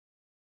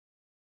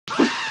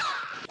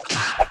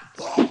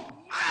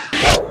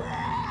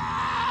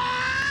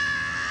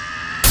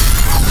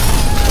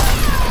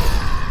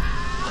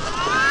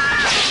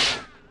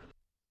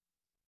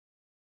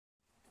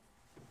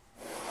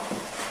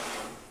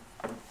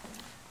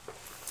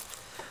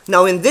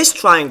Now in this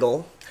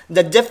triangle,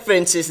 the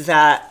difference is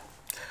that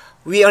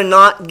we are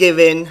not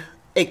given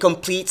a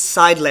complete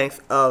side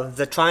length of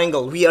the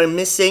triangle. We are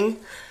missing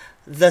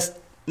the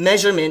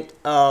measurement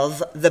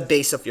of the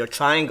base of your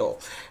triangle.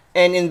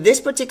 And in this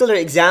particular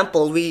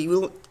example, we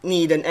will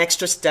need an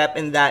extra step,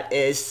 and that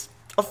is,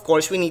 of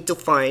course, we need to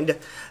find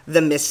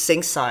the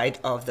missing side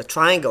of the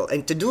triangle.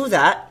 And to do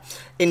that,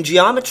 in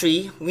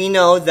geometry, we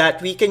know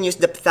that we can use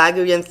the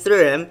Pythagorean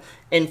theorem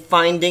in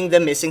finding the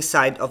missing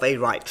side of a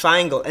right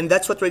triangle. And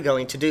that's what we're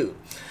going to do.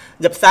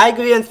 The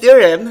Pythagorean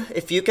theorem,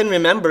 if you can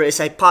remember, is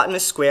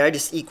hypotenuse squared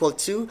is equal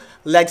to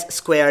legs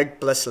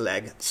squared plus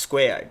leg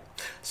squared.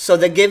 So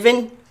the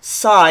given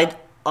side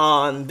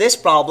on this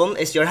problem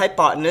is your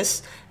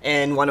hypotenuse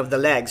and one of the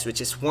legs, which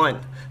is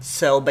 1.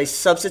 So by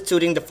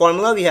substituting the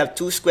formula, we have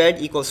 2 squared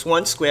equals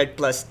 1 squared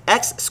plus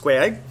x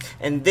squared.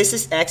 And this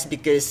is x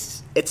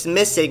because it's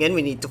missing and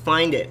we need to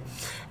find it.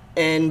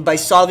 And by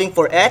solving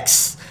for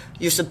x,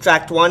 you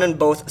subtract 1 on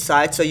both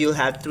sides, so you'll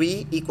have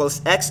 3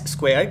 equals x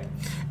squared.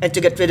 And to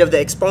get rid of the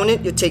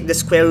exponent, you take the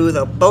square root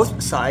of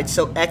both sides,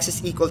 so x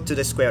is equal to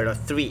the square root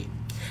of 3.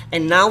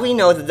 And now we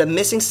know that the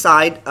missing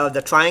side of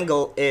the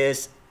triangle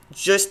is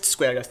just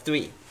square root of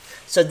 3.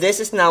 So this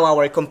is now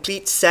our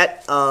complete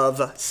set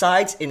of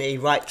sides in a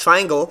right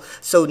triangle.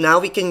 So now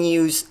we can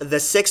use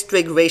the 6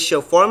 trig ratio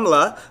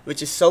formula,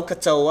 which is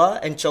SOHCAHTOA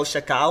and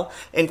SOH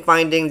in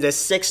finding the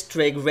 6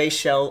 trig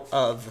ratio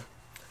of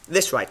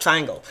this right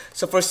triangle.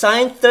 So for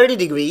sine 30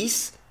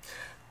 degrees,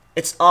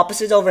 it's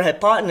opposite over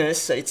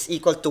hypotenuse, so it's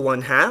equal to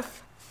 1/2,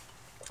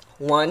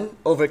 1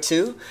 over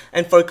 2.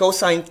 And for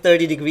cosine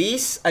 30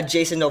 degrees,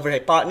 adjacent over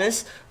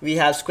hypotenuse, we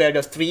have square root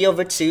of 3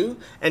 over 2.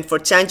 And for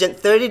tangent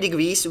 30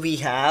 degrees, we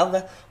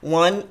have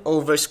 1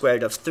 over square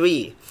root of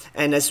 3.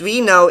 And as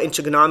we know in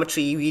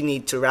trigonometry, we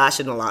need to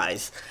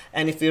rationalize.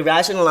 And if we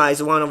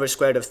rationalize 1 over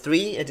square root of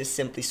 3, it is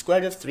simply square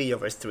root of 3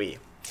 over 3.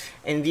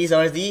 And these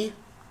are the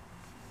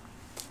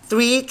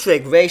 3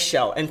 trig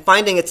ratio, and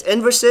finding its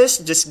inverses,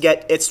 just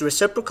get its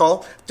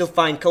reciprocal to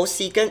find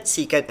cosecant,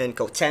 secant, and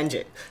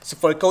cotangent. So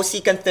for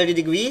cosecant 30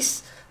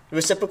 degrees,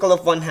 reciprocal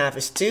of 1/2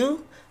 is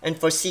 2, and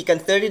for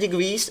secant 30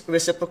 degrees,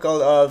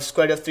 reciprocal of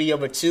square root of 3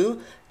 over 2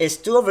 is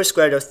 2 over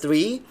square root of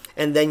 3,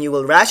 and then you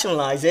will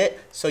rationalize it,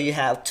 so you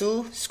have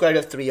 2 square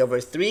root of 3 over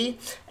 3,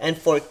 and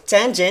for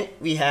tangent,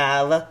 we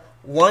have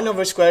 1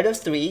 over square root of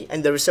 3,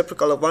 and the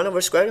reciprocal of 1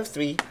 over square root of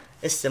 3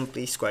 is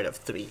simply square root of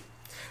 3.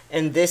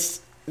 And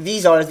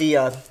these are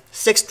the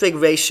 6 trig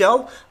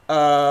ratio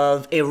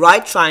of a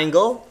right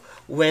triangle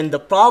when the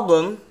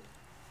problem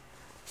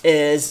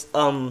is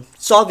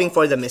solving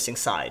for the missing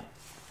side.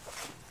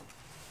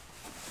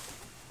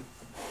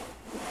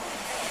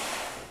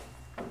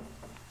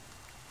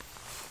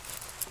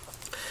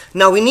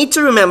 Now we need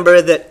to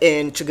remember that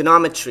in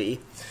trigonometry,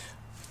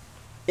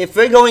 if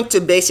we're going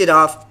to base it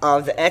off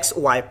of the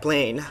xy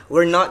plane,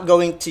 we're not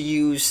going to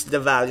use the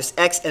values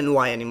x and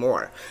y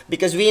anymore,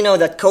 because we know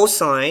that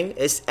cosine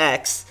is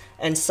x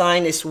and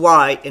sine is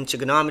y in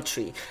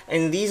trigonometry.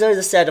 And these are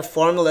the set of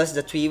formulas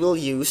that we will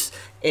use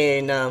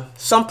in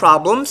some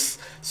problems.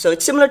 So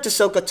it's similar to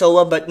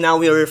SOHCAHTOA, but now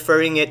we are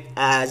referring it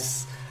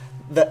as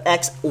the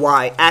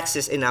xy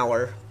axis in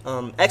our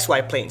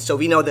xy plane. So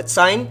we know that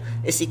sine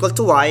is equal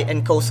to y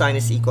and cosine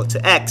is equal to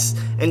x,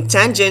 and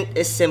tangent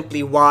is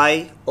simply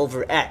y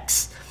over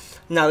x.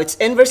 Now its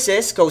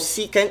inverses,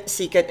 cosecant,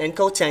 secant, and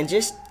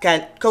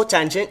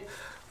cotangent,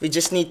 we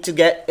just need to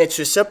get its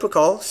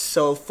reciprocal.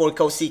 So for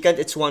cosecant,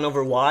 it's 1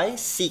 over y,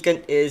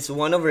 secant is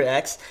 1 over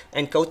x,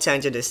 and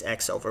cotangent is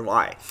x over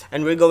y.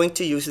 And we're going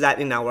to use that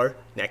in our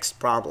next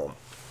problem.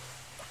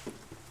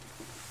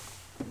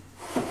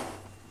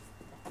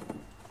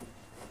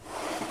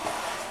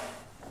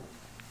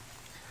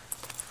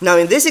 Now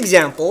in this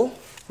example,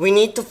 we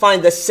need to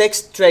find the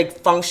 6th trig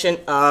function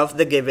of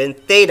the given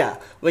theta,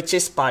 which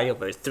is pi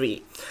over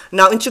 3.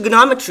 Now in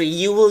trigonometry,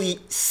 you will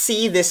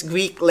see this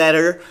Greek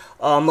letter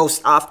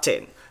most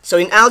often. So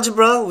in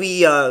algebra,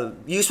 we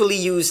usually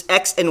use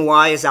x and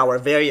y as our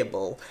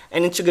variable.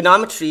 And in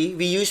trigonometry,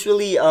 we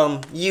usually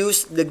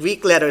use the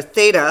Greek letter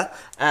theta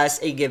as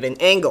a given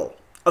angle.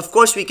 Of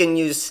course, we can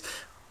use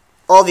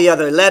all the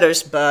other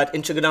letters, but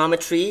in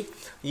trigonometry,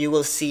 you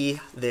will see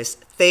this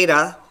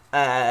theta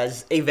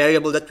as a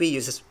variable that we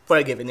use for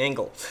a given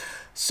angle.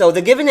 So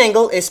the given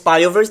angle is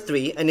pi over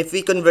 3, and if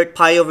we convert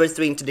pi over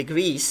 3 into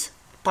degrees,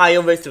 pi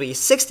over 3 is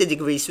 60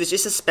 degrees, which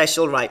is a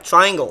special right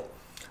triangle,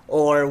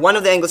 or one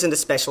of the angles in the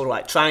special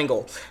right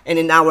triangle. And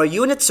in our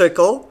unit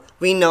circle,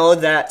 we know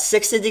that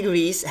 60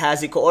 degrees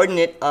has a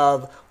coordinate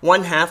of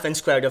 1/2 and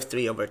square root of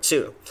 3 over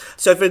 2.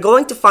 So if we're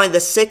going to find the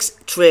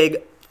 6th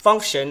trig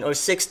function or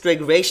 6th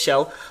trig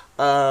ratio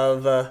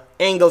of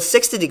angle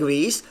 60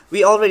 degrees,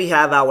 we already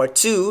have our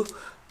 2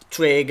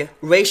 trig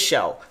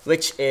ratio,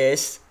 which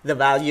is the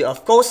value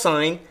of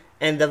cosine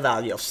and the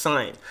value of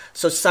sine.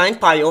 So sine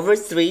pi over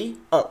 3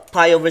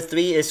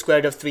 is square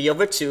root of 3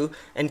 over 2,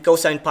 and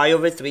cosine pi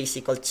over 3 is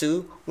equal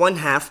to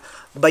 1/2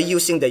 by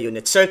using the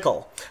unit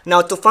circle.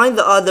 Now to find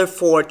the other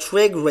 4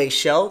 trig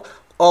ratio,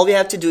 all we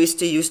have to do is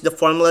to use the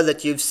formula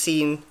that you've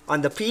seen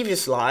on the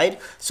previous slide.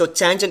 So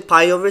tangent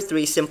pi over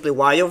 3 is simply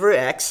y over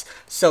x.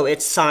 So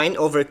it's sine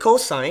over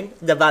cosine.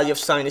 The value of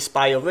sine is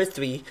pi over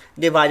 3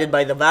 divided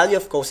by the value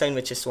of cosine,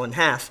 which is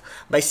 1/2.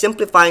 By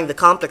simplifying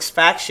the complex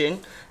fraction,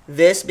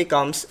 this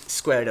becomes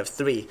square root of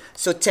 3.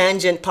 So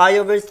tangent pi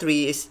over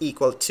 3 is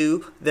equal to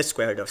the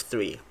square root of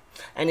 3.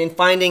 And in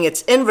finding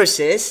its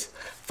inverses,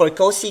 for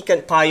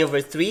cosecant pi over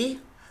 3,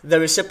 the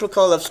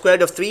reciprocal of square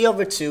root of 3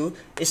 over 2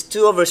 is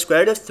 2 over square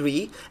root of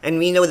 3, and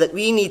we know that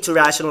we need to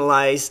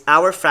rationalize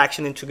our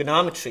fraction in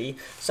trigonometry.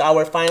 So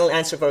our final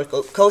answer for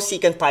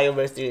cosecant pi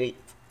over 3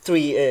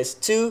 is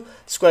 2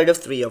 square root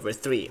of 3 over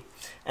 3.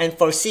 And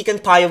for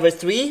secant pi over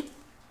 3,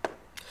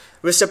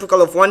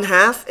 reciprocal of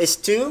 1/2 is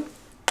 2.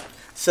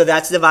 So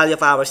that's the value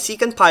of our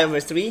secant pi over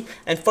 3.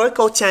 And for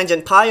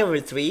cotangent pi over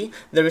 3,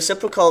 the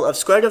reciprocal of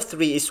square root of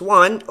 3 is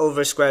 1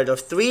 over square root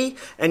of 3.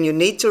 And you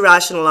need to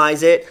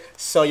rationalize it.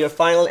 So your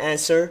final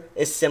answer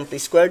is simply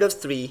square root of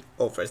 3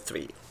 over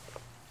 3.